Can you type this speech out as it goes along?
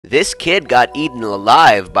This kid got eaten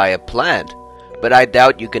alive by a plant, but I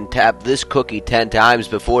doubt you can tap this cookie 10 times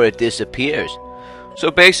before it disappears. So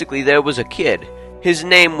basically there was a kid. His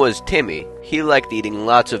name was Timmy. He liked eating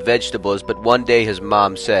lots of vegetables, but one day his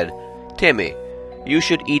mom said, "Timmy, you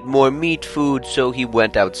should eat more meat food," so he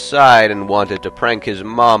went outside and wanted to prank his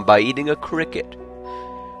mom by eating a cricket.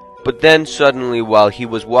 But then suddenly while he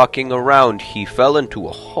was walking around, he fell into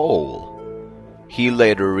a hole. He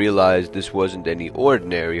later realized this wasn't any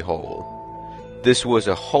ordinary hole. This was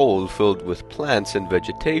a hole filled with plants and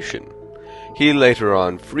vegetation. He later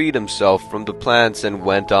on freed himself from the plants and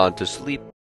went on to sleep.